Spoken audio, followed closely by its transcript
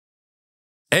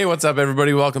Hey, what's up,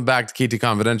 everybody? Welcome back to KT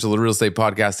Confidential, the real estate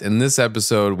podcast. In this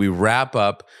episode, we wrap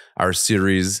up our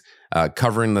series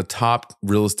covering the top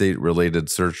real estate related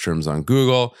search terms on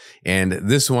Google. And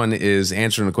this one is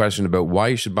answering a question about why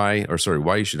you should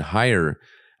hire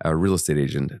a real estate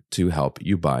agent to help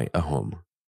you buy a home.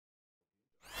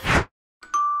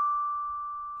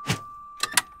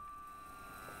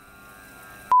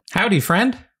 Howdy,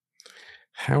 friend.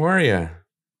 How are you?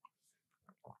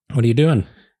 What are you doing?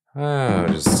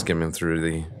 Just skimming through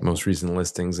the most recent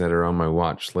listings that are on my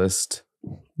watch list.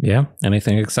 Yeah.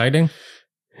 Anything exciting?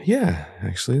 Yeah,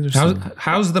 actually, there's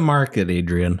how's the market,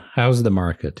 Adrian? How's the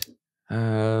market?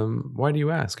 Why do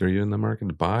you ask? Are you in the market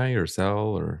to buy or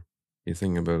sell, or you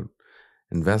thinking about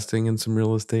investing in some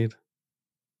real estate?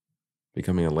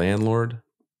 Becoming a landlord?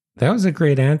 That was a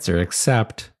great answer,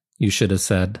 except you should have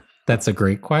said, that's a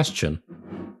great question.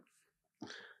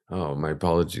 Oh, my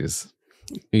apologies.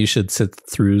 You should sit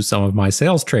through some of my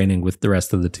sales training with the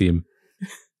rest of the team.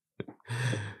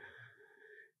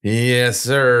 Yes,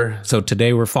 sir. So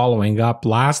today we're following up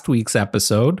last week's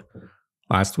episode.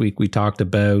 Last week we talked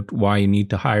about why you need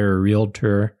to hire a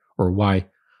realtor, or why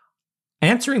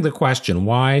answering the question,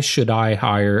 why should I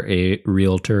hire a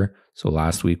realtor? So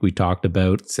last week we talked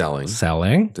about selling.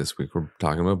 This week we're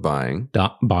talking about buying.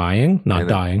 Buying, not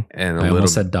dying. And I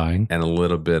almost said dying. And a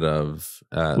little bit of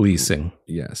leasing.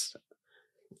 Yes.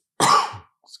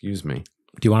 Excuse me.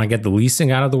 Do you want to get the leasing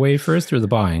out of the way first, or the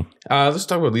buying? Let's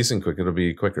talk about leasing quick. It'll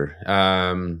be quicker.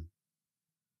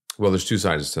 Well, there's two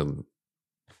sides to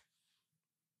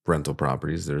rental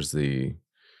properties. There's the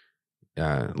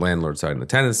landlord side and the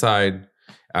tenant side.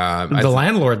 The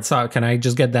landlord side, can I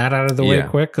just get that out of the way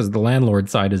quick? Because the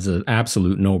landlord side is an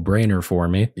absolute no-brainer for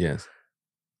me. Yes.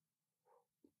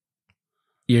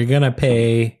 You're going to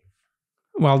pay,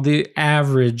 well, the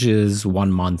average is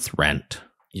 1 month rent.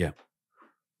 Yeah.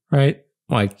 Right?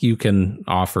 Like, you can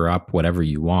offer up whatever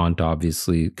you want.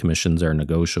 Obviously, commissions are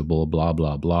negotiable, blah,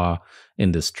 blah, blah.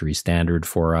 Industry standard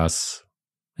for us.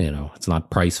 You know, it's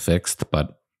not price fixed,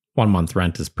 but 1 month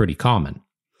rent is pretty common.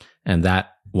 And that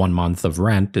 1 month of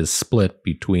rent is split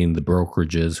between the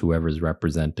brokerages, whoever's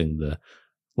representing the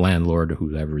landlord,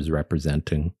 whoever's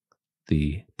representing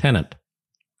the tenant.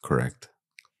 Correct.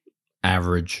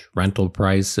 Average rental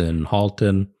price in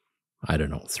Halton, I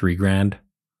don't know, $3,000.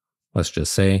 Let's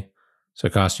just say. So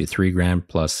it costs you $3,000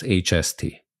 plus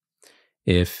HST.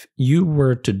 If you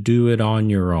were to do it on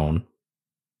your own,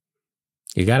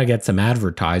 you got to get some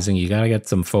advertising. You got to get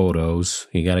some photos.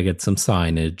 You got to get some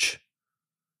signage.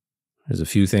 There's a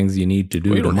few things you need to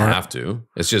do. Well, you don't have to.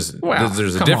 It's just,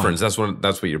 there's a difference. On.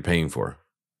 That's what you're paying for.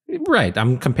 Right.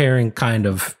 I'm trying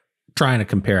to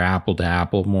compare apple to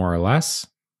apple, more or less.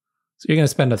 So you're going to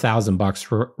spend $1,000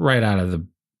 for right out of the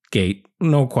gate.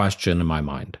 No question in my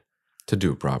mind. To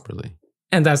do it properly.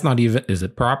 And that's not even, is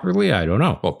it properly? I don't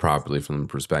know. Well, properly from the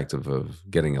perspective of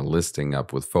getting a listing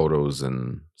up with photos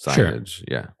and signage. Sure.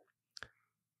 Yeah.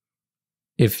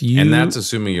 And that's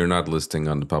assuming you're not listing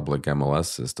on the public MLS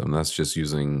system. That's just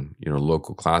using,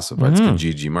 local classifieds,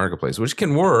 Kijiji Marketplace, which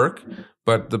can work.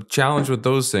 But the challenge with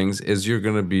those things is you're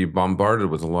going to be bombarded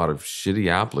with a lot of shitty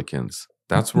applicants.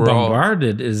 That's where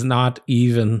bombarded is not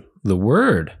even the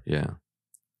word. Yeah.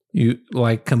 You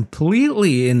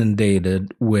completely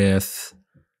inundated with.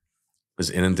 Is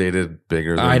inundated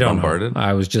bigger than bombarded? Know.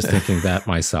 I was just thinking that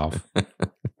myself.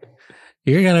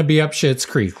 You're going to be up Schitt's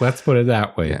Creek. Let's put it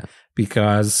that way. Yeah.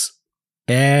 Because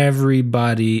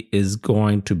everybody is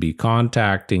going to be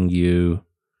contacting you.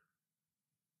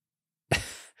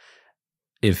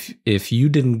 If you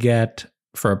didn't get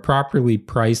for a properly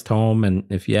priced home, and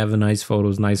if you have a nice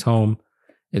photos, nice home,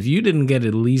 if you didn't get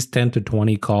at least 10 to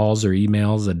 20 calls or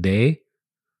emails a day,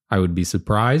 I would be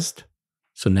surprised.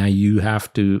 So now you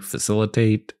have to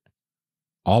facilitate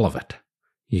all of it.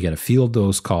 You got to field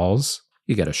those calls.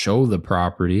 You got to show the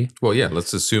property. Well, yeah,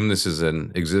 let's assume this is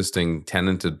an existing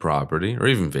tenanted property or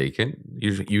even vacant.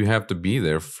 You have to be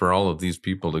there for all of these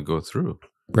people to go through.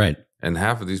 Right. And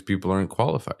half of these people aren't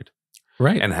qualified.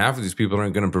 Right. And half of these people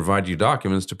aren't going to provide you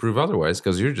documents to prove otherwise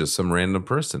because you're just some random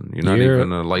person. You're not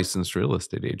even a licensed real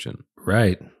estate agent.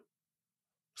 Right.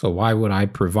 So why would I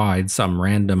provide some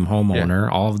random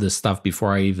homeowner all of this stuff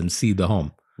before I even see the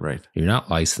home? Right. You're not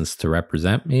licensed to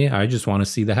represent me. I just want to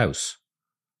see the house.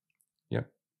 Yep.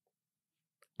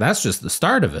 That's just the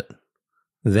start of it.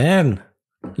 Then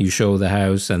you show the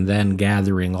house, and then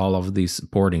gathering all of these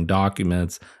supporting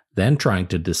documents, then trying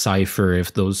to decipher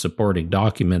if those supporting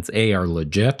documents, A, are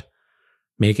legit,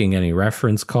 making any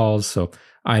reference calls. So,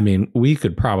 I mean, we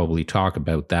could probably talk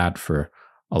about that for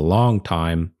a long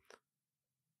time.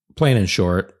 Plain and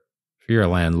short, if you're a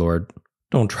landlord,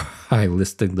 Don't try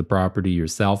listing the property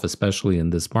yourself, especially in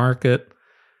this market.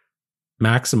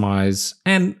 Maximize,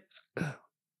 and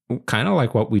kind of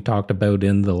like what we talked about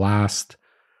in the last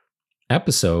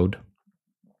episode,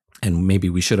 and maybe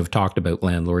we should have talked about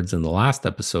landlords in the last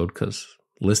episode because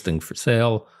listing for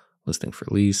sale, listing for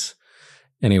lease.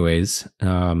 Anyways,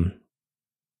 plain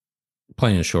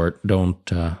and short, don't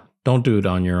do it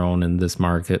on your own in this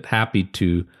market. Happy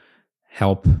to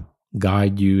help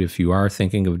guide you if you are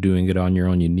thinking of doing it on your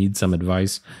own. You need some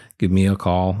advice, give me a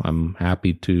call. I'm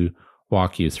happy to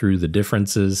walk you through the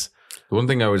differences. The one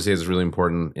thing I would say is really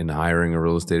important in hiring a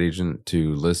real estate agent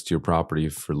to list your property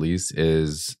for lease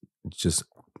is just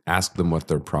ask them what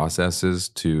their process is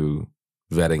to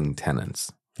vetting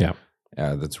tenants. Yeah.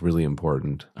 That's really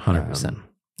important. 100%.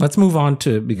 Let's move on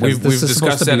to, because we've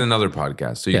discussed that in another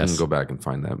podcast, so you can go back and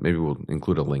find that. Maybe we'll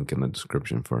include a link in the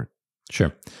description for it.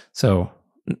 Sure. So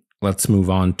let's move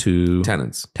on to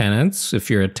tenants. Tenants. If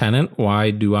you're a tenant,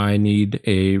 why do I need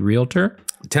a realtor?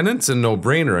 Tenants a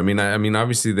no-brainer. I mean,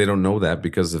 obviously they don't know that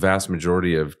because the vast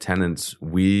majority of tenants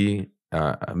we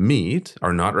meet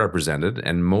are not represented,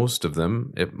 and most of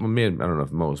them, I don't know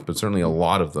if most, but certainly a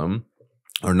lot of them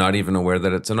are not even aware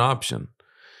that it's an option.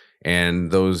 And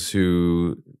those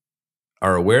who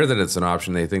are aware that it's an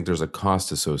option, they think there's a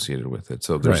cost associated with it.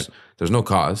 So there's no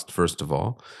cost, first of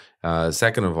all.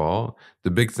 Second of all,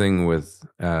 the big thing with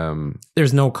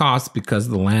there's no cost because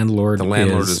the landlord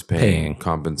is paying,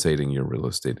 compensating your real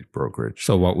estate brokerage.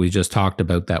 So what we just talked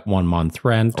about, that 1 month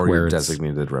rent, or where your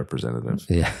designated representative.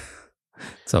 Yeah,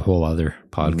 it's a whole other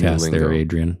podcast there,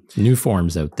 Adrian. New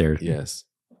forms out there. Yes.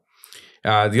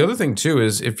 The other thing too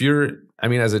is if you're,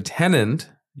 as a tenant,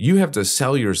 you have to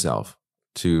sell yourself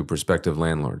to prospective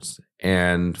landlords.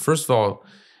 And first of all,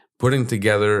 putting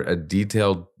together a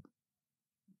detailed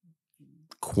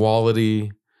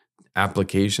quality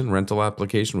application, rental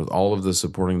application with all of the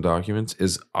supporting documents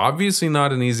is obviously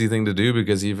not an easy thing to do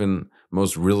because even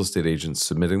most real estate agents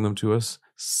submitting them to us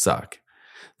suck.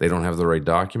 They don't have the right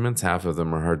documents. Half of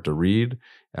them are hard to read.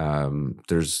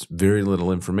 There's very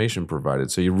little information provided.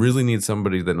 So you really need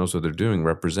somebody that knows what they're doing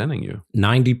representing you.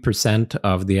 90%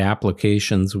 of the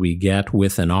applications we get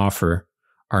with an offer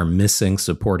are missing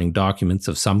supporting documents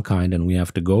of some kind, and we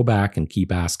have to go back and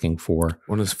keep asking for.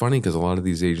 Well, it's funny because a lot of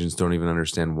these agents don't even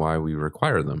understand why we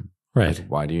require them. Right. Like,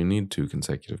 why do you need 2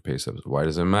 consecutive pay stubs? Why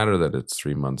does it matter that it's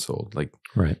 3 months old?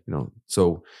 Right.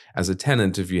 So as a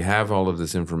tenant, if you have all of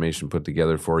this information put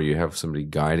together for you, have somebody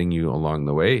guiding you along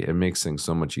the way, it makes things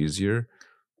so much easier.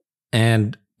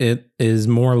 And it is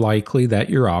more likely that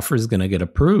your offer is going to get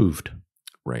approved.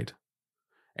 Right.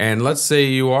 And let's say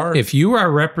you are. If you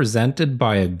are represented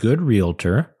by a good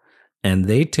realtor and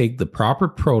they take the proper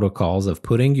protocols of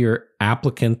putting your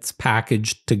applicant's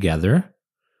package together,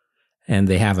 and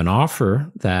they have an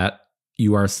offer that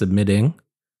you are submitting,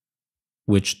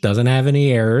 which doesn't have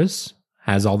any errors,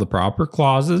 has all the proper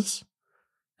clauses,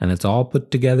 and it's all put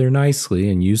together nicely,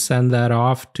 and you send that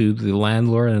off to the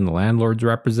landlord and the landlord's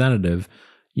representative,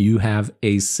 you have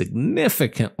a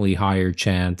significantly higher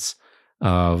chance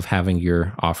of having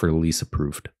your offer lease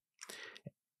approved.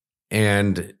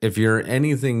 And if you're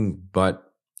anything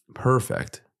but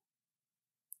perfect,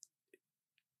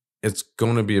 it's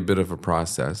going to be a bit of a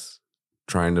process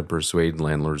trying to persuade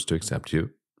landlords to accept you.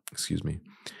 Excuse me.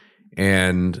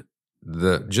 And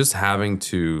just having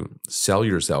to sell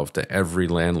yourself to every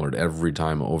landlord every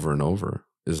time over and over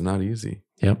is not easy.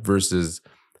 Yep. Versus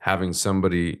having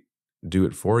somebody do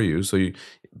it for you. So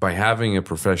by having a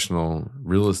professional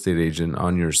real estate agent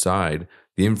on your side,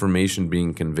 the information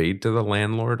being conveyed to the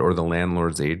landlord or the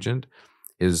landlord's agent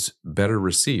is better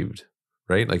received,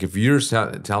 right? Like if you're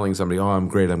telling somebody, oh, I'm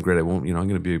great, I won't, I'm going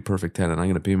to be a perfect tenant, I'm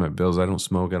going to pay my bills, I don't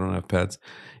smoke, I don't have pets,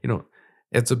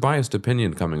 it's a biased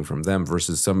opinion coming from them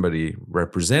versus somebody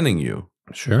representing you.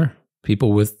 Sure.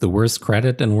 People with the worst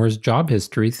credit and worst job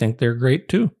history think they're great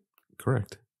too.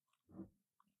 Correct.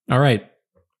 All right.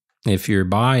 If you're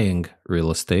buying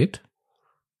real estate,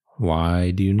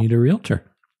 why do you need a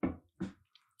realtor?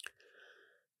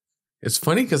 It's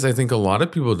funny because I think a lot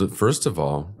of people, first of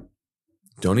all,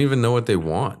 don't even know what they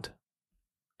want.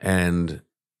 And,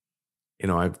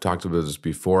 I've talked about this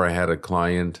before. I had a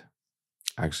client,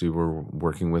 actually we're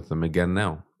working with them again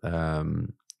now.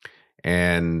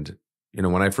 And,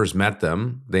 when I first met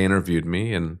them, they interviewed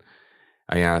me and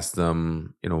I asked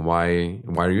them, why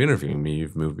are you interviewing me?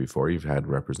 You've moved before, you've had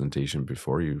representation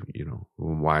before,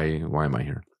 why am I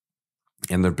here?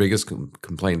 And their biggest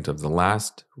complaint of the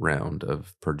last round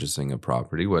of purchasing a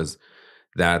property was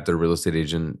that the real estate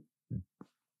agent,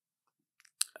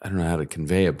 I don't know how to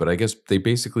convey it, but I guess they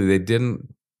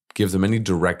didn't give them any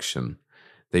direction.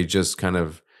 They just kind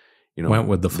of, went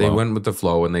with the flow. They went with the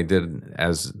flow, and they did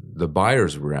as the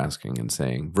buyers were asking and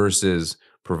saying, versus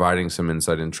providing some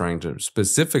insight and trying to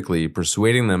specifically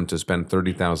persuading them to spend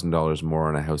 $30,000 more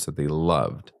on a house that they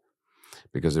loved,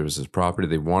 because there was this property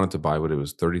they wanted to buy, but it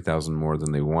was $30,000 more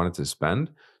than they wanted to spend.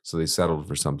 So they settled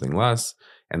for something less.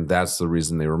 And that's the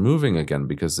reason they were moving again,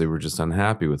 because they were just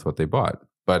unhappy with what they bought.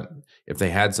 But if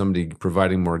they had somebody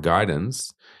providing more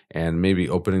guidance and maybe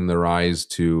opening their eyes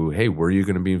to, hey, where are you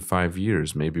going to be in 5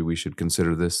 years? Maybe we should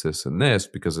consider this, this, and this,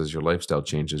 because as your lifestyle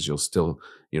changes, you'll still,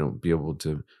 be able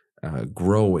to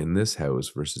grow in this house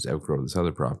versus outgrow this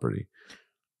other property.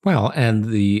 Well, and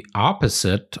the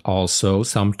opposite also,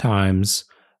 sometimes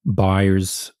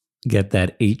buyers get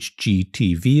that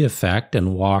HGTV effect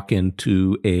and walk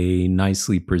into a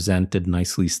nicely presented,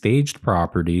 nicely staged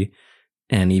property,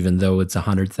 and even though it's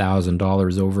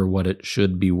 $100,000 over what it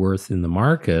should be worth in the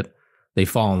market, they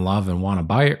fall in love and want to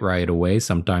buy it right away.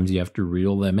 Sometimes you have to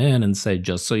reel them in and say,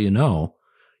 just so you know,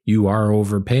 you are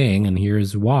overpaying, and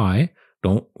here's why.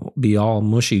 Don't be all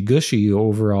mushy-gushy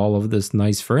over all of this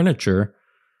nice furniture.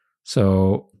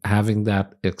 So having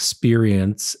that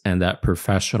experience and that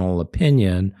professional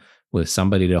opinion with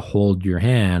somebody to hold your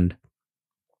hand.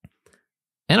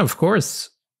 And of course,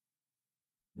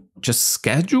 just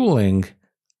scheduling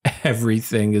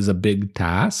everything is a big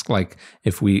task. Like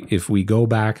if we go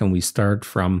back and we start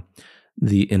from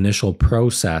the initial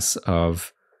process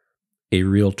of a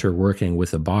realtor working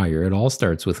with a buyer, it all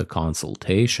starts with a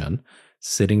consultation,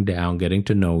 sitting down, getting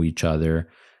to know each other,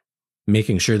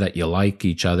 making sure that you like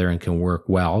each other and can work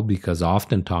well, because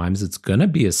oftentimes it's going to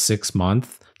be a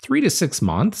 3 to 6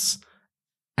 months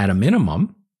at a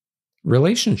minimum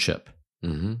relationship.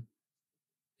 Mm-hmm.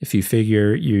 If you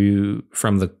figure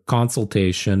from the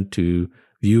consultation to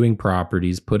viewing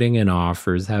properties, putting in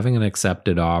offers, having an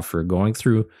accepted offer, going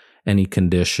through any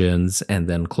conditions, and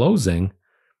then closing,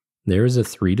 there is a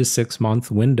 3 to 6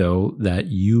 month window that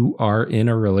you are in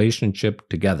a relationship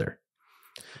together.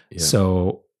 Yeah.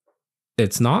 So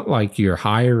it's not like you're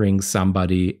hiring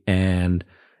somebody and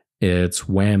it's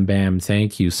wham, bam,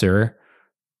 thank you, sir.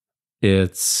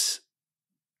 It's,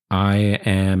 I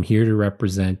am here to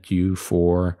represent you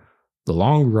for the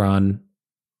long run.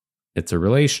 It's a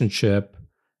relationship,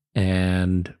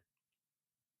 and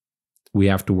we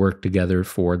have to work together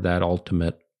for that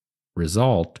ultimate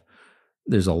result.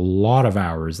 There's a lot of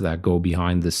hours that go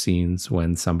behind the scenes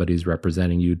when somebody's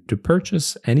representing you to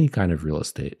purchase any kind of real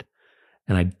estate.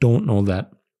 And I don't know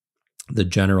that the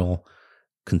general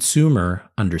consumer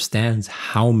understands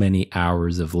how many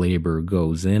hours of labor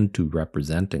goes into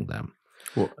representing them.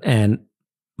 Well, and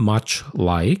much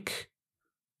like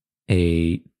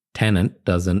a tenant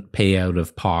doesn't pay out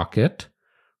of pocket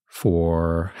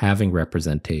for having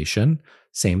representation,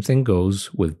 same thing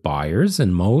goes with buyers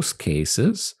in most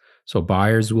cases. So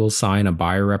buyers will sign a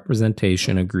buyer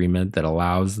representation agreement that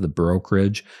allows the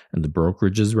brokerage and the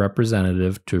brokerage's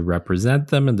representative to represent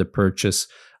them in the purchase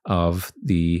of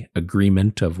the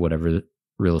agreement of whatever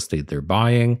real estate they're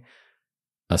buying,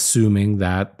 assuming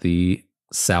that the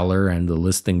seller and the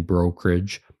listing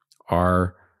brokerage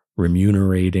are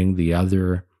remunerating the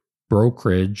other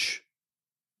brokerage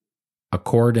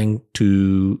according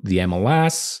to the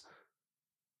MLS.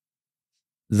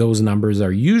 Those numbers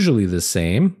are usually the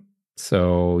same.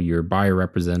 So your buyer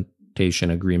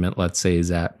representation agreement, let's say, is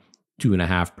at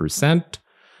 2.5%,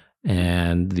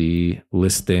 and the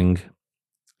listing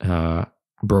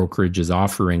brokerage is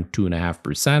offering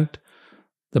 2.5%.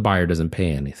 The buyer doesn't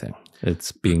pay anything.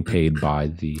 It's being paid by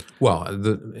the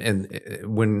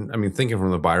thinking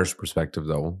from the buyer's perspective,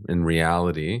 though, in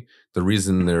reality, the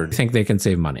reason they think they can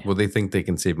save money. Well, they think they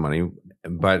can save money,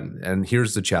 and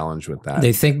here's the challenge with that: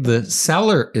 they think the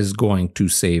seller is going to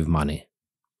save money.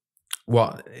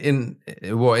 Well, in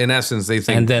essence, they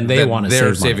think, and then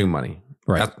they're saving money.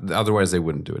 Right. Otherwise, they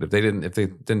wouldn't do it. If they didn't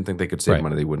think they could save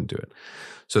money, they wouldn't do it.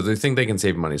 So they think they can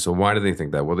save money. So why do they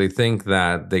think that? Well, they think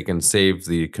that they can save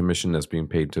the commission that's being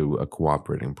paid to a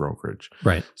cooperating brokerage.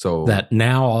 Right. So that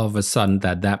now all of a sudden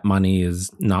that money is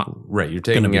not right. You're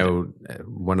taking out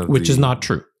one of which is not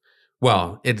true.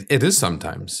 Well, it is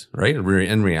sometimes, right?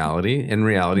 In reality,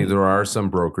 there are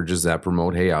some brokerages that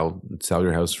promote, hey, I'll sell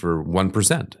your house for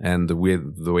 1%. And the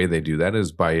way they do that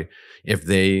is by, if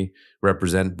they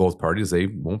represent both parties, they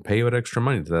won't pay out extra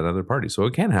money to that other party. So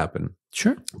it can happen.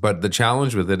 Sure. But the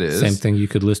challenge with it is... Same thing, you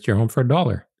could list your home for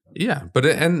 $1. Yeah, but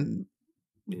it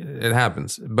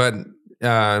happens. But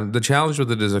the challenge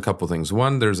with it is a couple things.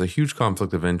 One, there's a huge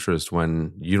conflict of interest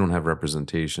when you don't have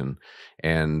representation,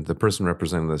 and the person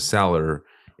representing the seller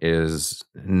is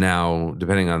now,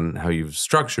 depending on how you've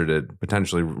structured it,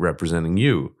 potentially representing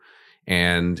you.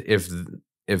 And if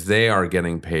if they are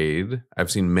getting paid, I've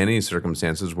seen many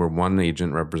circumstances where one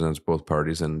agent represents both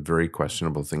parties and very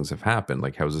questionable things have happened.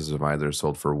 Like houses have either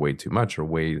sold for way too much or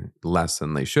way less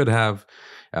than they should have,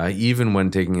 even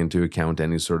when taking into account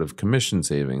any sort of commission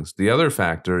savings. The other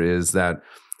factor is that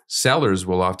sellers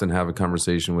will often have a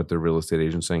conversation with their real estate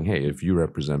agent saying, hey, if you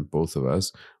represent both of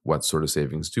us, what sort of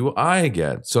savings do I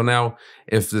get? So now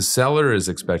if the seller is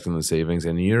expecting the savings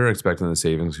and you're expecting the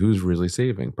savings, who's really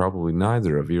saving? Probably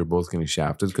neither of you are both getting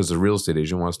shafted because the real estate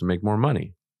agent wants to make more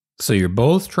money. So you're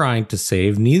both trying to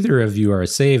save. Neither of you are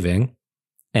saving.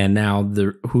 And now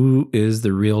who is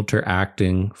the realtor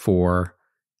acting for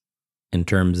in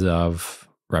terms of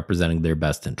representing their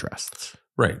best interests?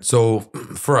 Right. So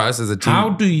for us as a team, how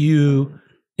do you,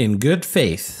 in good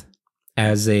faith,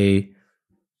 as a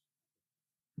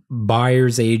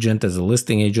buyer's agent, as a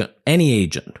listing agent, any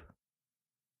agent,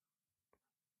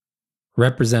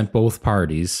 represent both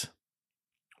parties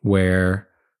where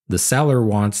the seller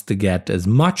wants to get as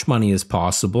much money as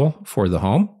possible for the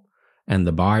home and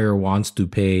the buyer wants to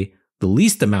pay the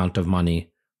least amount of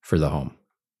money for the home?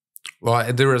 Well, I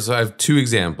have two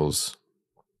examples.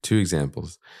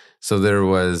 So there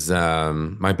was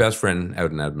my best friend out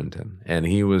in Edmonton, and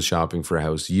he was shopping for a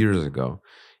house years ago,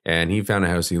 and he found a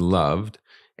house he loved,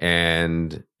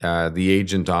 and the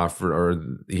agent offered, or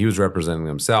he was representing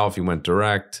himself. He went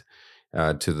direct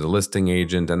to the listing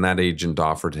agent, and that agent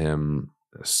offered him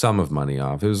a sum of money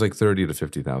off. It was like $30,000 to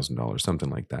 $50,000,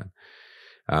 something like that.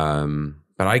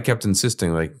 But I kept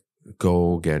insisting, like,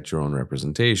 go get your own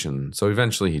representation. So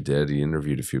eventually he did. He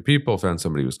interviewed a few people, found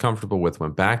somebody he was comfortable with,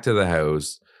 went back to the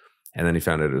house. And then he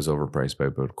found out it was overpriced by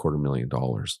about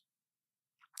 $250,000.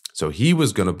 So he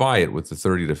was going to buy it with the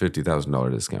 $30,000 to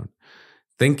 $50,000 discount,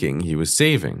 thinking he was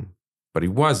saving, but he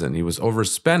wasn't. He was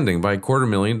overspending by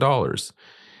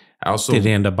 $250,000. Did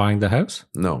he end up buying the house?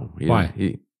 No. Why?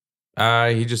 He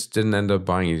just didn't end up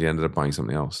buying it. He ended up buying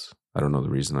something else. I don't know the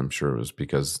reason. I'm sure it was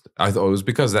because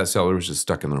that seller was just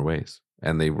stuck in their ways,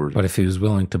 and they were. But if he was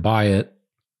willing to buy it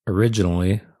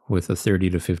originally with a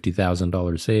 $30,000 to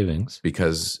 $50,000 savings,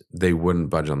 because they wouldn't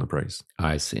budge on the price.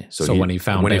 I see. So when he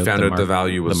found out the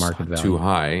value was too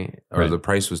high, or right, the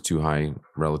price was too high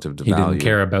relative to value, he didn't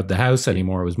care about the house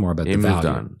anymore. It was more about the value. Moved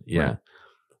on. Yeah.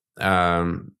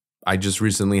 Right. I just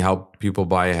recently helped people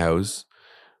buy a house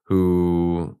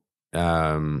who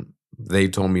they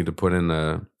told me to put in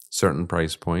a certain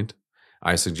price point.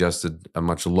 I suggested a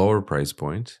much lower price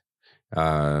point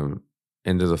into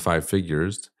the 5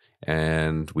 figures.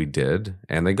 And we did,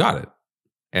 and they got it.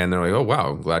 And they're like, "Oh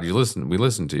wow, I'm glad you listened. We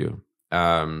listened to you."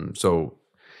 So,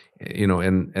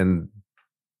 and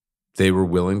they were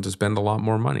willing to spend a lot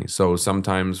more money. So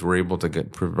sometimes we're able to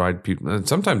provide people. And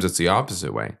sometimes it's the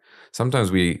opposite way.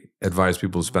 Sometimes we advise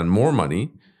people to spend more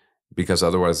money because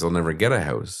otherwise they'll never get a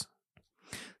house.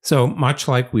 So much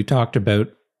like we talked about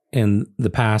in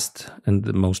the past and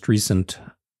the most recent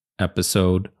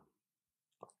episode,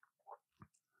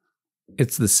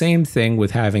 it's the same thing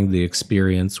with having the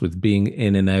experience, with being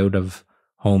in and out of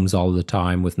homes all the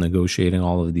time, with negotiating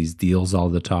all of these deals all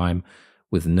the time,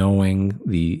 with knowing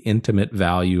the intimate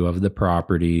value of the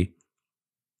property,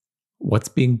 what's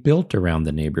being built around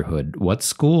the neighborhood, what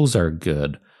schools are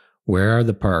good, where are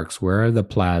the parks, where are the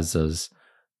plazas,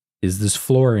 is this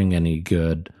flooring any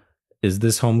good, is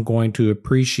this home going to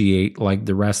appreciate like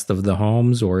the rest of the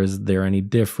homes, or is there any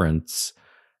difference?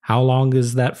 How long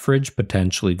is that fridge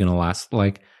potentially going to last?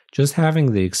 Like, just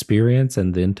having the experience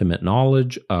and the intimate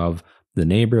knowledge of the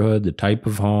neighborhood, the type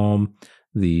of home,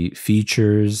 the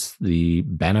features, the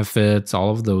benefits, all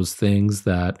of those things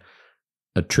that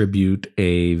attribute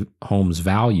a home's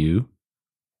value.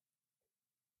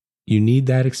 You need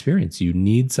that experience. You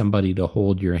need somebody to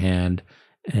hold your hand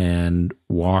and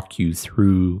walk you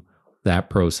through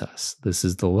that process. This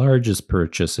is the largest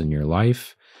purchase in your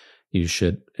life.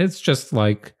 It's just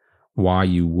like why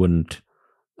you wouldn't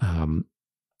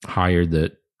hire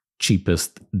the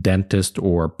cheapest dentist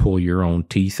or pull your own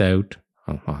teeth out.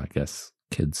 Well, I guess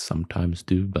kids sometimes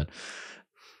do, but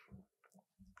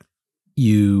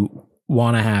you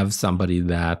want to have somebody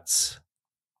that's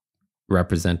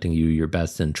representing you, your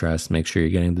best interest. Make sure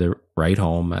you're getting the right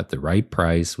home at the right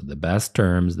price with the best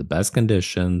terms, the best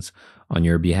conditions on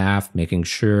your behalf, making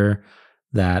sure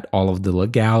that all of the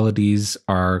legalities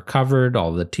are covered,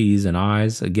 all the T's and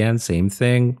I's. Again, same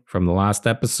thing from the last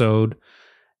episode.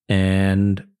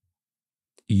 And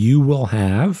you will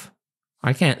have,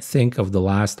 I can't think of the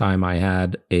last time I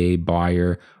had a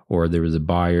buyer or there was a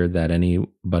buyer that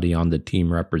anybody on the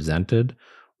team represented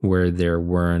where there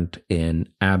weren't an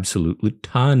absolutely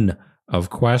ton of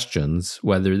questions,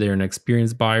 whether they're an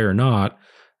experienced buyer or not.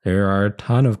 There are a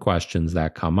ton of questions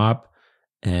that come up.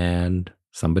 and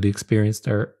somebody experienced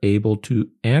are able to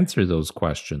answer those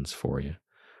questions for you.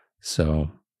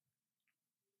 So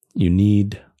you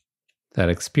need that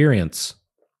experience.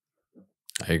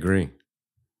 I agree.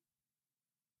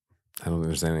 I don't think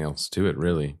there's anything else to it,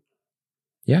 really.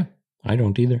 Yeah, I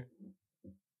don't either.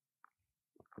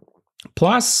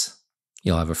 Plus,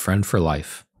 you'll have a friend for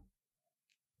life.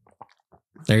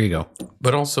 There you go.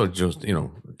 But also just,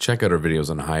 check out our videos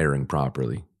on hiring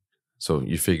properly. So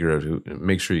you figure out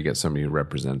make sure you get somebody who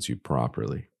represents you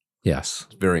properly. Yes.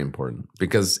 It's very important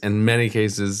because in many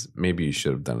cases, maybe you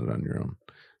should have done it on your own.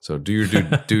 So do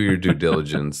your due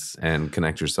diligence and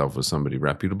connect yourself with somebody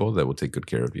reputable that will take good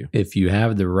care of you. If you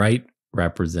have the right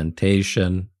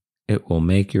representation, it will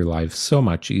make your life so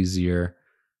much easier.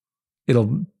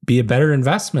 It'll be a better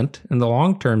investment in the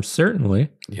long term, certainly.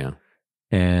 Yeah.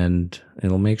 And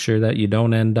it'll make sure that you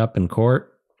don't end up in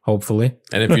court, hopefully.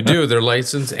 And if you do, they're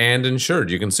licensed and insured.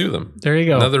 You can sue them. There you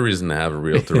go. Another reason to have a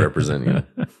realtor represent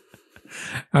you.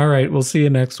 All right. We'll see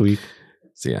you next week.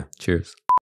 See ya. Cheers.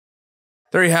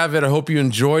 There you have it. I hope you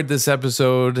enjoyed this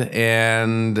episode,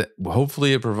 and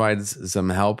hopefully it provides some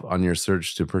help on your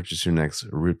search to purchase your next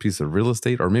piece of real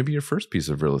estate, or maybe your first piece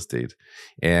of real estate.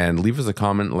 And leave us a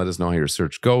comment and let us know how your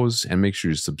search goes, and make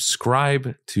sure you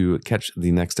subscribe to catch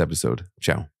the next episode.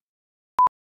 Ciao.